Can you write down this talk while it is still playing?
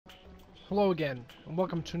Hello again, and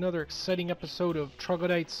welcome to another exciting episode of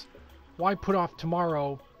Troglodyte's Why Put Off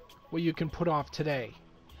Tomorrow What You Can Put Off Today.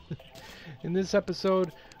 In this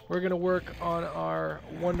episode, we're going to work on our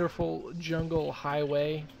wonderful jungle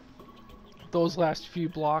highway. Those last few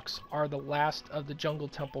blocks are the last of the jungle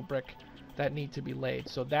temple brick that need to be laid,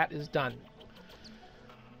 so that is done.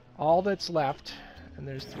 All that's left, and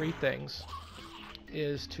there's three things,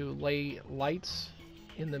 is to lay lights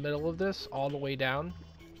in the middle of this all the way down.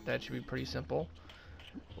 That should be pretty simple.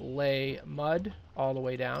 Lay mud all the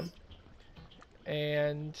way down.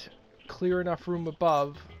 And clear enough room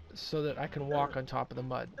above so that I can walk on top of the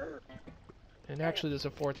mud. And actually there's a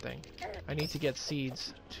fourth thing. I need to get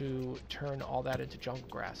seeds to turn all that into jungle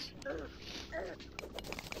grass.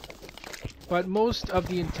 But most of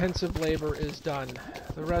the intensive labor is done.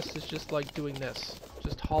 The rest is just like doing this.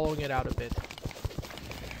 Just hollowing it out a bit.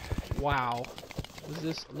 Wow. Was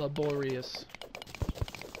this laborious?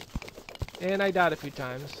 And I died a few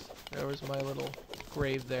times. There was my little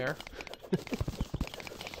grave there.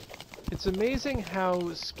 It's amazing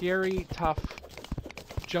how scary, tough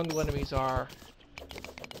jungle enemies are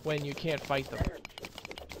when you can't fight them.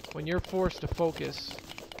 When you're forced to focus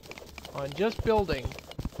on just building,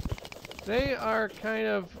 they are kind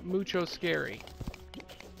of mucho scary.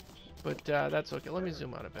 But that's okay. Let me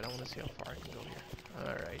zoom out a bit. I want to see how far I can go here.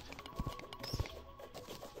 Alright.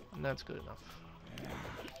 And that's good enough.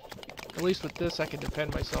 At least with this I can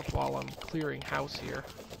defend myself while I'm clearing house here.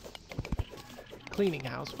 Cleaning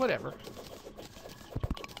house, whatever.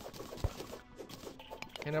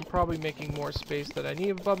 And I'm probably making more space than I need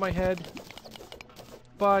above my head.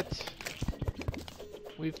 But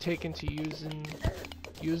we've taken to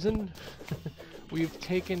we've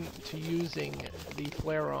taken to using the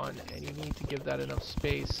flare-on, and you need to give that enough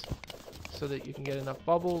space so that you can get enough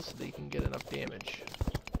bubbles, so that you can get enough damage.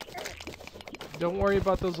 Don't worry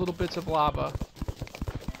about those little bits of lava.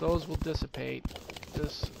 Those will dissipate.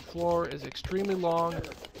 This floor is extremely long,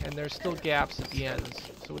 and there's still gaps at the ends,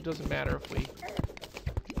 so it doesn't matter if we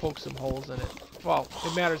poke some holes in it. Well,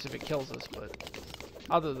 it matters if it kills us, but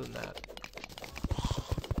other than that.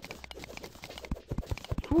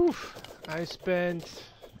 Whew. I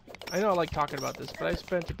know I like talking about this, but I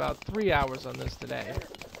spent about 3 hours on this today.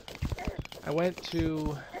 I went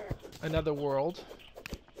to another world.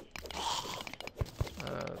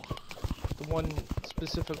 The one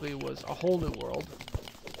specifically was a whole new world,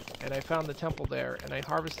 and I found the temple there, and I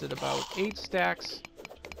harvested about 8 stacks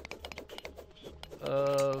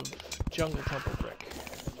of jungle temple brick.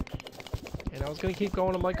 And I was going to keep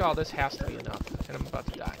going. I'm like, oh, this has to be enough, and I'm about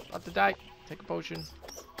to die. About to die. Take a potion.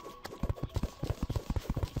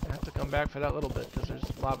 I have to come back for that little bit because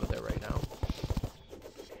there's lava there right now.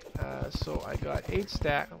 So I got 8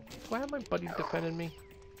 stacks. Do I have my buddy defending me?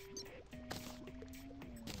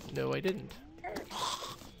 No, I didn't. Okay.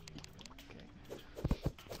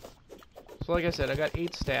 So like I said, I got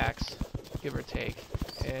 8 stacks, give or take,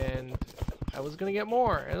 and I was gonna get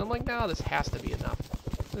more, and I'm like, no, this has to be enough.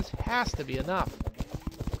 This has to be enough.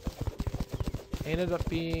 I ended up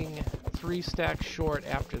being 3 stacks short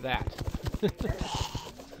after that.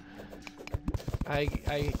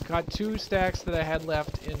 I got 2 stacks that I had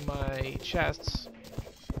left in my chests,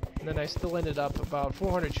 and then I still ended up about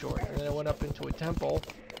 400 short, and then I went up into a temple,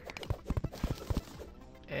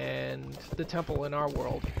 and the temple in our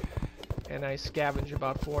world, and I scavenged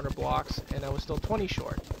about 400 blocks, and I was still 20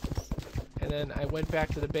 short. And then I went back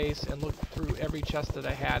to the base and looked through every chest that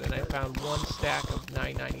I had, and I found 1 stack of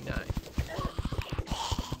 9.99.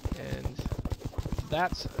 And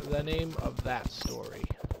that's the name of that story.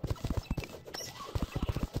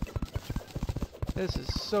 This is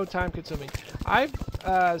so time consuming. I've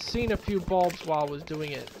seen a few bulbs while I was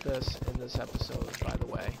doing in this episode, by the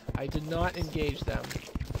way. I did not engage them,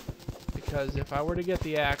 because if I were to get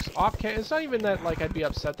the axe off camera, it's not even that like I'd be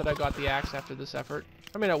upset that I got the axe after this effort.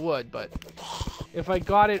 I mean, I would, but if I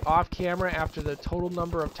got it off camera after the total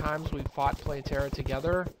number of times we fought playing Terra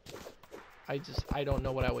together, I don't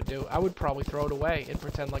know what I would do. I would probably throw it away and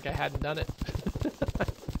pretend like I hadn't done it.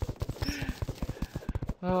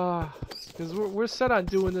 Because we're set on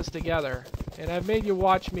doing this together, and I've made you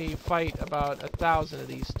watch me fight about 1,000 of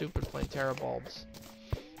these stupid Terra bulbs.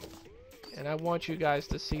 And I want you guys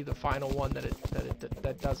to see the final one that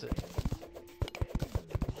does it.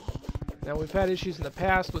 Now, we've had issues in the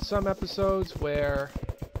past with some episodes where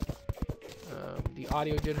the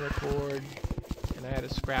audio didn't record, and I had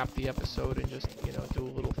to scrap the episode and just, you know, do a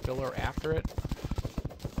little filler after it.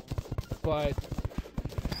 But,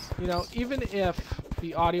 you know, even if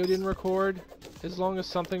the audio didn't record, as long as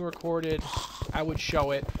something recorded, I would show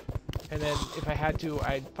it, and then if I had to,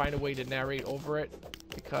 I'd find a way to narrate over it,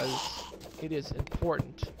 because It is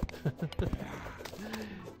important.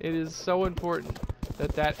 It is so important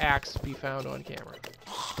that that axe be found on camera.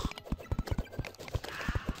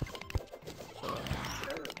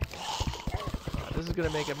 This is going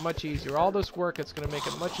to make it much easier. All this work, it's going to make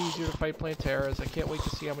it much easier to fight Planteras. I can't wait to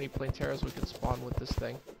see how many Planteras we can spawn with this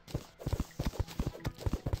thing.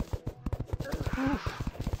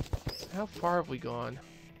 Oof. How far have we gone?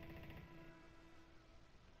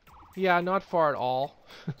 Yeah, not far at all.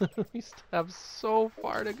 We still have so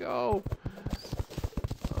far to go.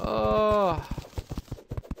 Oh.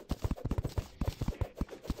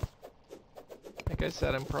 Like I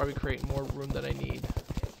said, I'm probably creating more room than I need.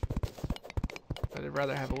 But I'd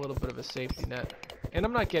rather have a little bit of a safety net. And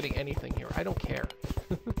I'm not getting anything here. I don't care.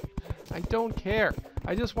 I don't care.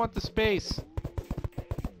 I just want the space.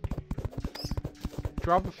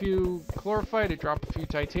 Drop a few chlorophyte, I drop a few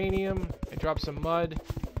titanium, I drop some mud.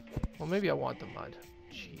 Well, maybe I want the mud.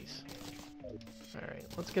 Jeez. Alright,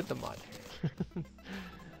 let's get the mud.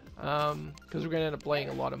 Because we're going to end up laying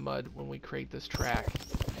a lot of mud when we create this track.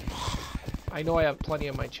 I know I have plenty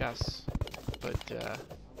in my chests, but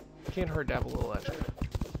can't hurt to have a little extra.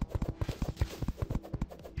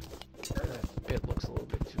 That bit looks a little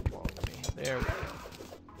bit too long to me. There we go.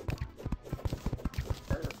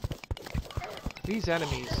 These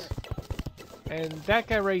enemies, and that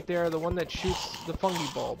guy right there, the one that shoots the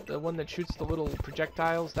fungi bulb, the one that shoots the little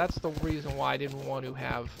projectiles, that's the reason why I didn't want to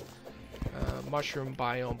have mushroom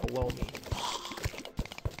biome below me.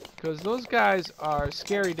 Because those guys are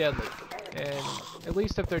scary deadly, and at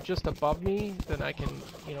least if they're just above me, then I can,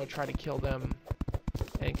 you know, try to kill them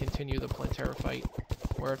and continue the Plantera fight.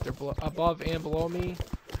 Where if they're above and below me,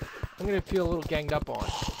 I'm going to feel a little ganged up on.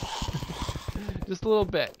 Just a little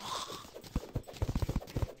bit.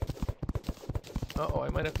 Uh-oh, I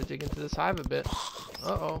might have to dig into this hive a bit.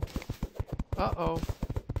 Uh-oh. Uh-oh.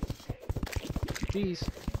 Bees.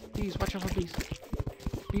 Bees, watch out for bees.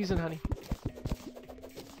 Bees and honey.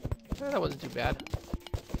 That wasn't too bad. I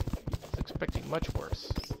was expecting much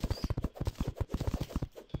worse.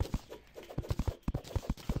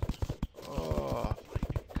 Oh,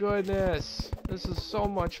 my goodness. This is so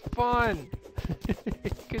much fun. I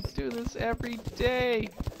could do this every day.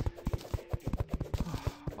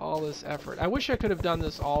 All this effort. I wish I could have done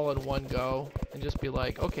this all in one go and just be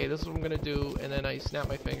like, okay, this is what I'm gonna do, and then I snap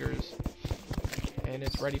my fingers and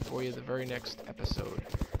it's ready for you the very next episode.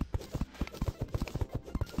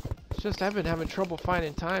 It's just I've been having trouble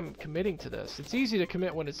finding time committing to this. It's easy to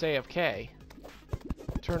commit when it's AFK.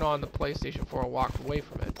 Turn on the PlayStation 4 and walk away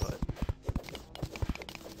from it, but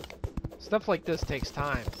stuff like this takes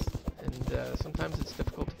time, and sometimes it's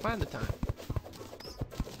difficult to find the time.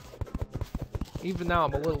 Even now,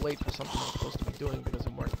 I'm a little late for something I'm supposed to be doing because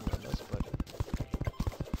I'm working on this, but...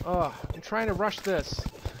 I'm trying to rush this.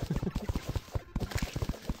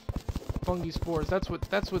 Fungi spores, that's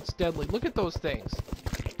what's deadly. Look at those things.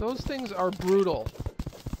 Those things are brutal.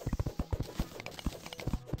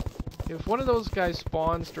 If one of those guys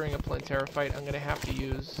spawns during a Plantera fight, I'm going to have to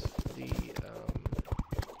use the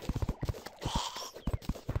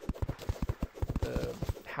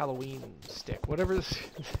Halloween stick. Whatever this...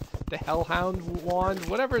 the Hellhound wand,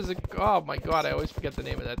 whatever is it. Oh my god, I always forget the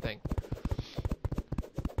name of that thing.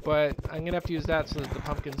 But I'm gonna have to use that so that the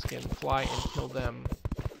pumpkins can fly and kill them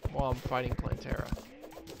while I'm fighting Plantera.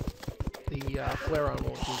 The Flareon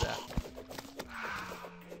won't do that.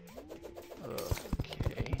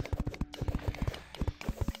 Okay.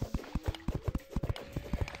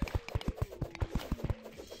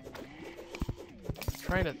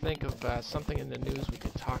 Trying to think of something in the news we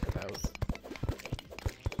could talk about.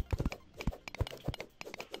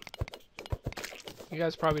 You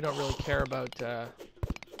guys probably don't really care about the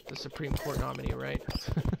Supreme Court nominee, right?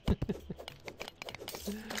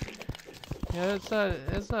 Yeah,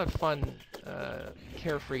 it's not fun,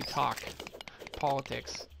 carefree talk,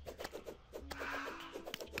 politics.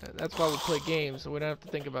 That's why we play games, so we don't have to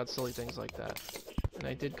think about silly things like that. And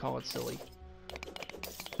I did call it silly.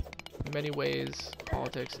 In many ways,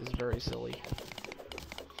 politics is very silly.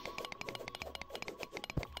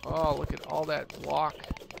 Oh, look at all that block.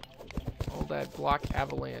 All that block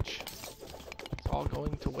avalanche. It's all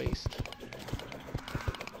going to waste.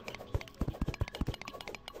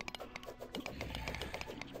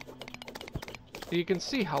 You can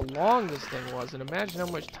see how long this thing was, and imagine how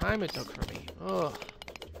much time it took for me. Ugh.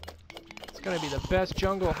 It's gonna be the best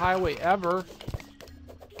jungle highway ever.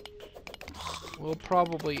 We'll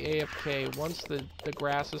probably AFK. Once the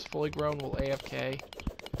grass is fully grown, we'll AFK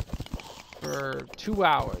for 2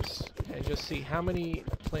 hours and just see how many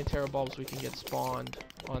Plantera bulbs we can get spawned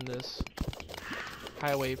on this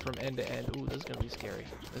highway from end to end. Ooh, this is gonna be scary.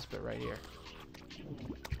 This bit right here.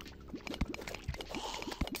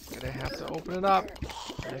 Gonna have to open it up.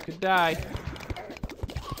 I could die.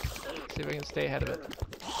 See if I can stay ahead of it.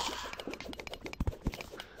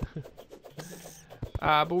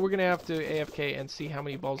 But we're gonna have to AFK and see how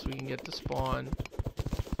many bulbs we can get to spawn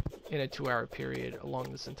in a 2-hour period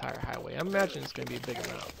along this entire highway. I imagine it's gonna be a big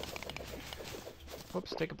amount.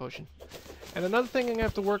 Whoops, take a potion. And another thing I'm gonna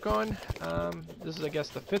have to work on, this is I guess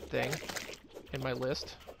the 5th thing in my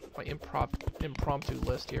list, my impromptu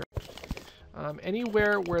list here.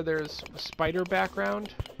 Anywhere where there's a spider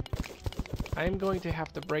background, I'm going to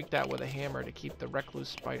have to break that with a hammer to keep the recluse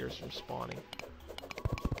spiders from spawning.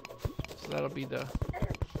 So that'll be the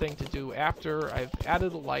thing to do after I've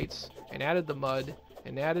added the lights and added the mud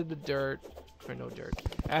and added the dirt, or no dirt,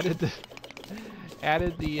 added the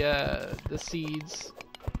seeds.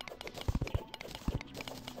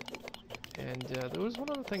 And there was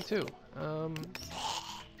one other thing too.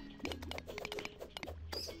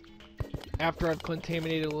 After I've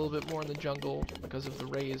contaminated a little bit more in the jungle because of the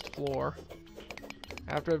raised floor,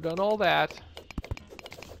 after I've done all that,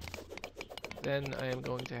 then I am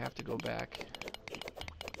going to have to go back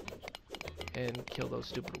and kill those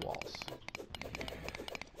stupid walls.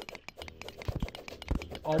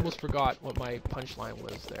 Almost forgot what my punchline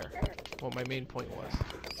was there, what my main point was.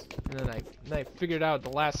 And then I figured it out at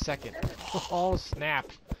the last second. Oh, snap.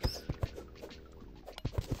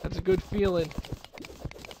 That's a good feeling.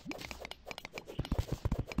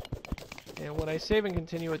 And when I save and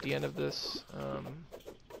continue at the end of this,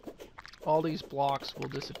 all these blocks will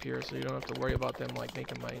disappear, so you don't have to worry about them like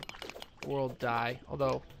making my world die.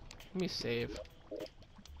 Although, let me save. In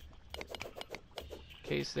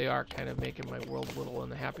case they are kind of making my world a little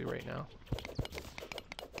unhappy right now.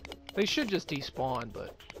 They should just despawn,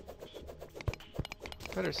 but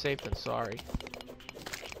better safe than sorry.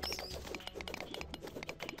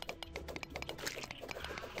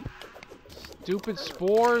 Stupid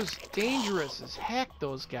spores, dangerous as heck,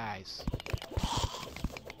 those guys.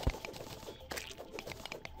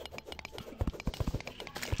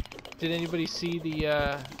 Did anybody see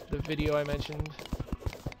the video I mentioned?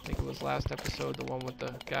 I think it was last episode, the one with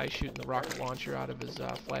the guy shooting the rocket launcher out of his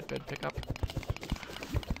flatbed pickup.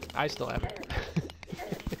 I still haven't.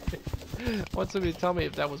 I want somebody to tell me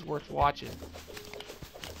if that was worth watching.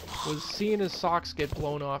 Was seeing his socks get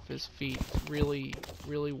blown off his feet really,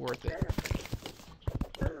 really worth it?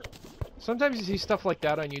 Sometimes you see stuff like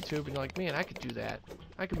that on YouTube and you're like, man, I could do that.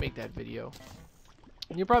 I could make that video.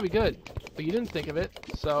 And you're probably good, but you didn't think of it,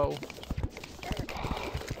 so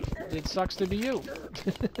it sucks to be you.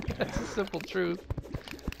 That's the simple truth.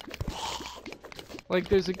 Like,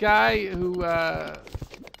 there's a guy who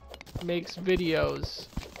makes videos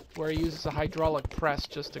where he uses a hydraulic press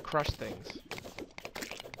just to crush things.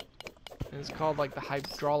 And it's called, like, the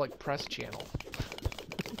hydraulic press channel.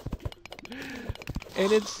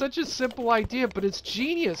 And it's such a simple idea, but it's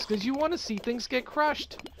genius, because you want to see things get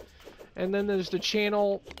crushed. And then there's the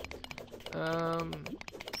channel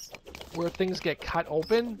where things get cut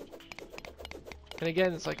open. And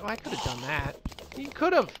again, it's like, oh, I could have done that. You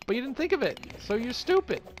could have, but you didn't think of it, so you're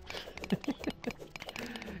stupid.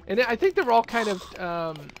 And I think they're all kind of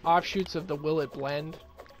offshoots of the will it blend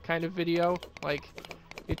kind of video. Like,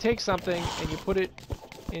 you take something and you put it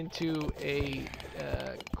into a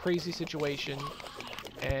crazy situation,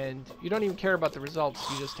 and you don't even care about the results.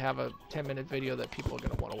 You just have a 10-minute video that people are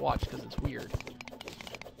going to want to watch because it's weird.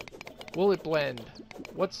 Will it blend?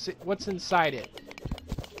 What's inside it?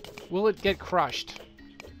 Will it get crushed?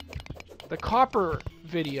 The copper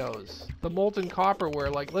videos, the molten copper,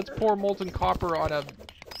 where like, let's pour molten copper on a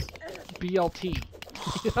BLT.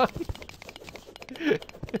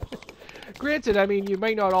 Granted, I mean, you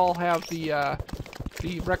might not all have the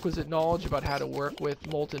requisite knowledge about how to work with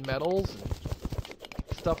molten metals and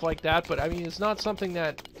stuff like that, but I mean, it's not something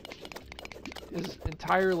that is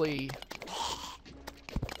entirely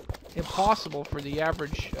impossible for the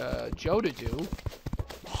average Joe to do.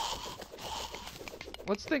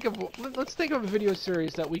 Let's think of a video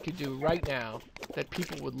series that we could do right now that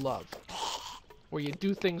people would love, where you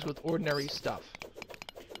do things with ordinary stuff.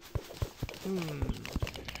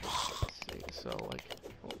 Let's see. So like,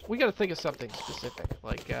 we got to think of something specific,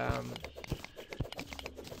 like an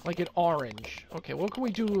orange. Okay, what can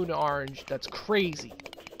we do to an orange that's crazy?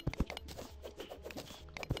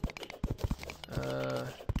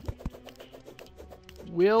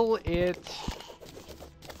 Will it?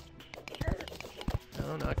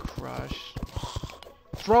 No, not crush.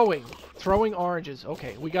 Throwing oranges.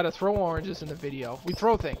 Okay, we gotta throw oranges in the video. We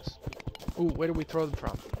throw things. Ooh, where do we throw them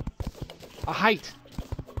from? A height.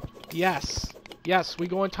 Yes. Yes, we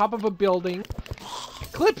go on top of a building.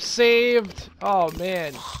 Clip saved! Oh,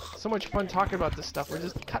 man. So much fun talking about this stuff. We're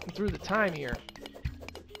just cutting through the time here.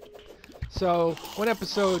 So, one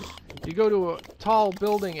episode, you go to a tall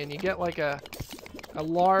building and you get like a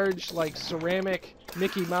large, like, ceramic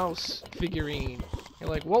Mickey Mouse figurine. You're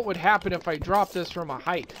like, what would happen if I dropped this from a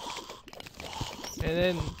height? And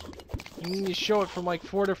then you show it from like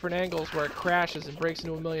 4 different angles where it crashes and breaks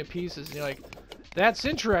into a million pieces. And you're like, that's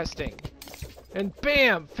interesting. And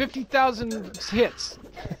bam! 50,000 hits.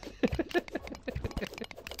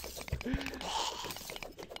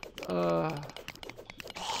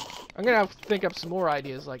 I'm gonna have to think up some more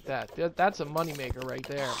ideas like that. That's a moneymaker right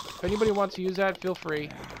there. If anybody wants to use that, feel free.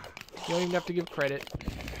 You don't even have to give credit.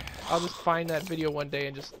 I'll just find that video one day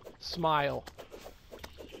and just smile.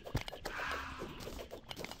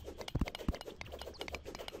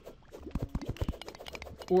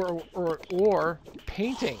 Or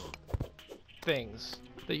painting things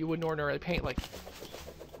that you wouldn't ordinarily paint. Like,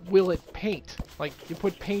 will it paint? Like, you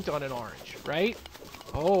put paint on an orange, right?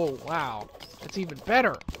 Oh, wow. That's even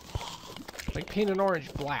better. Like, paint an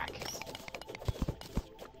orange black.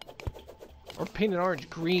 Or paint an orange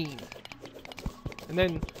green. And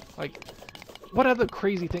then, like, what other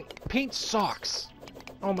crazy thing? Paint socks.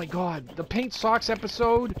 Oh my god. The paint socks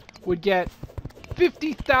episode would get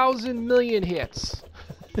 50,000 million hits.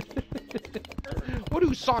 What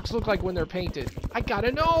do socks look like when they're painted? I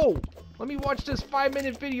gotta know! Let me watch this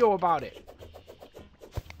 5-minute video about it.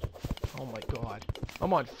 Oh my god.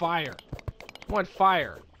 I'm on fire. I'm on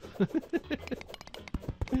fire.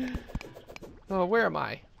 Oh, where am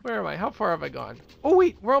I? Where am I? How far have I gone? Oh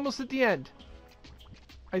wait, we're almost at the end.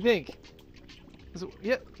 I think. Is it,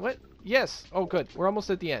 yeah, what? Yes. Oh good. We're almost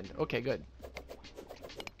at the end. Okay, good.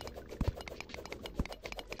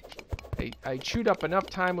 I chewed up enough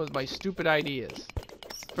time with my stupid ideas.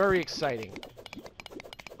 Very exciting.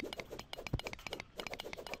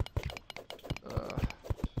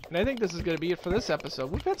 And I think this is going to be it for this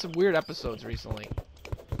episode. We've had some weird episodes recently.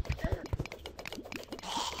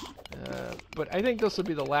 But I think this will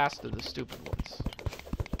be the last of the stupid ones.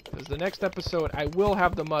 Because the next episode, I will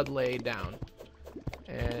have the mud laid down.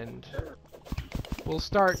 And we'll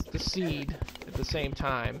start the seed at the same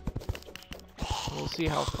time. We'll see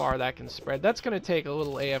how far that can spread. That's going to take a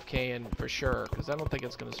little AFK in for sure, because I don't think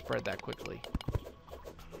it's going to spread that quickly.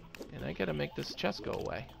 And I got to make this chest go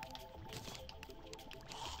away.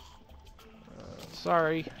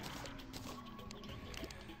 Sorry.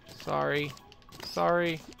 Sorry.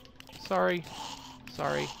 Sorry. Sorry.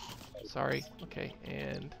 Sorry. Sorry. Okay,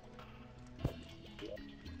 and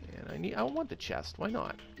I want the chest. Why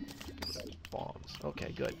not? Bombs.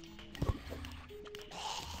 Okay, good.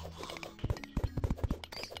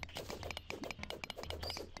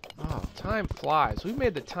 Oh, time flies. We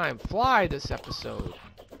made the time fly this episode.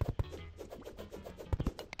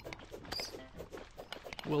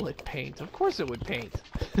 Will it paint? Of course it would paint.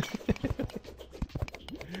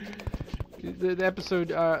 the episode,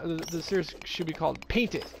 the series should be called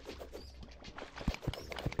Paint It.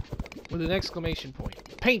 With an exclamation point.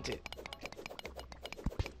 Paint it!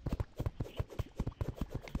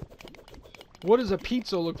 What does a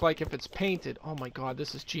pizza look like if it's painted? Oh my god,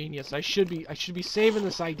 this is genius. I should be saving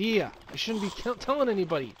this idea. I shouldn't be telling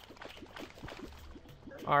anybody.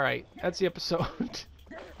 Alright, that's the episode.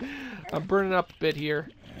 I'm burning up a bit here.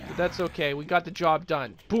 But that's okay. We got the job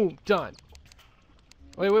done. Boom, done.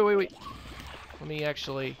 Wait. Let me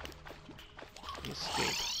actually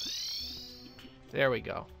escape. There we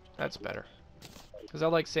go. That's better. Because I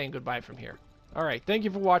like saying goodbye from here. Alright, thank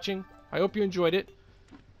you for watching. I hope you enjoyed it.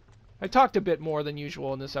 I talked a bit more than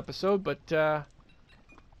usual in this episode, but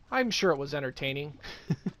I'm sure it was entertaining.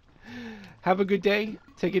 Have a good day.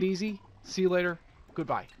 Take it easy. See you later.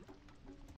 Goodbye.